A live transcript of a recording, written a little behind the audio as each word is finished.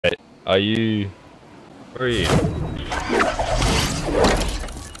Are you? Where are you?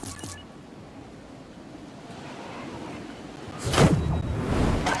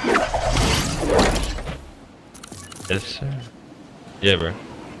 Yes, sir. Yeah, bro.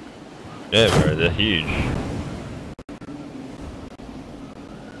 Yeah, bro. They're huge.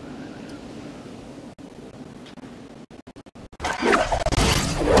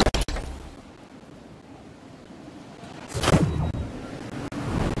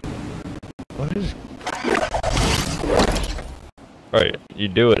 What is? Right, you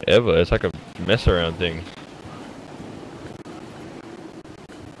do whatever. It's like a mess around thing.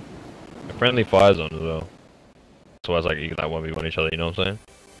 A friendly fire zone as well. So it's like you can like 1v1 each other. You know what I'm saying?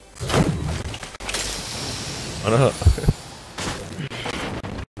 I know.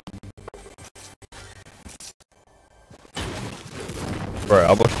 Bro,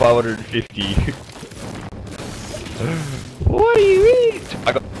 I'm on 550. What do you mean?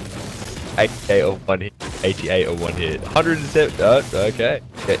 I got 88 or one hit. 88 or one hit. 107. Oh, okay.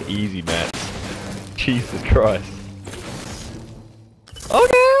 Yeah, easy, man. Jesus Christ.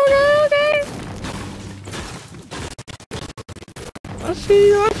 Okay. I see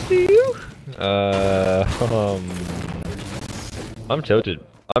you. I'm tilted.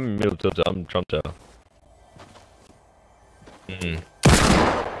 I'm middle tilted. I'm Trump tower.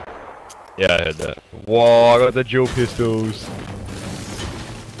 Yeah, I heard that. Whoa, I got the dual pistols.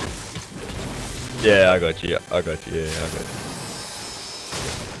 Yeah, I got you. Yeah, I got you.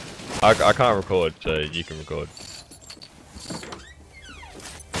 I can't record, so you can record.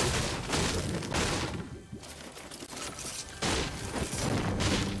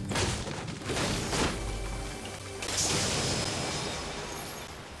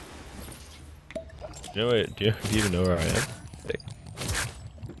 You know what? Do you even know where I am?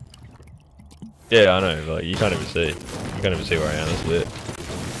 Yeah, I know. Like you can't even see. You can't even see where I am. That's lit.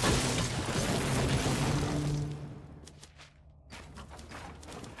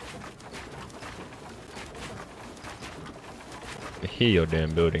 I hear your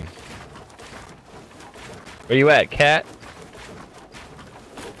damn building. Where you at, cat?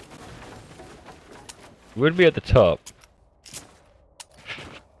 Would be at the top.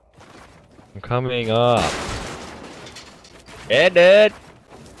 I'm coming up. Yeah, dude.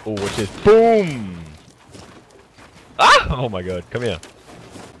 Oh, what's this? Boom! Ah! Oh my god, come here.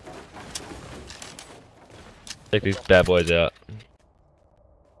 Check these bad boys out.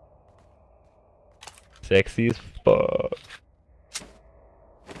 Sexy as fuck.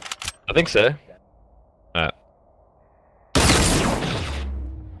 I think so. Alright.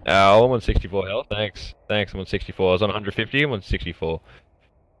 I'm on 64 health, thanks. I'm on 64. I was on 150, I'm on 64.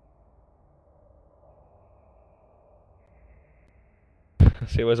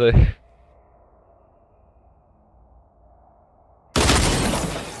 See, where's I?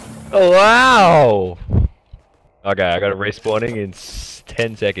 Oh, wow! Okay, I got a respawning in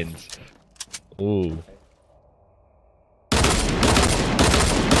 10 seconds. Ooh.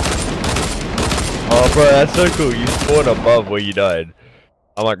 Oh, bro, that's so cool. You spawned above where you died.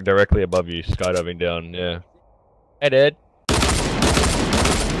 I'm like directly above you, skydiving down, yeah. Hey, Dad.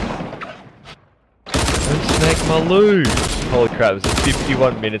 Don't snake my loot. Holy crap, this is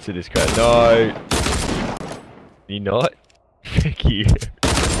 51 minutes of this crap. No. You not? Thank you.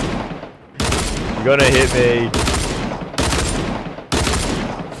 You're gonna hit me.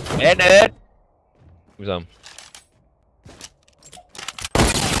 Hey, Dad. Who's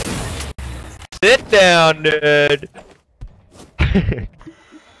Sit down, nerd.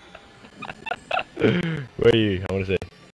 Where are you? I wanna see.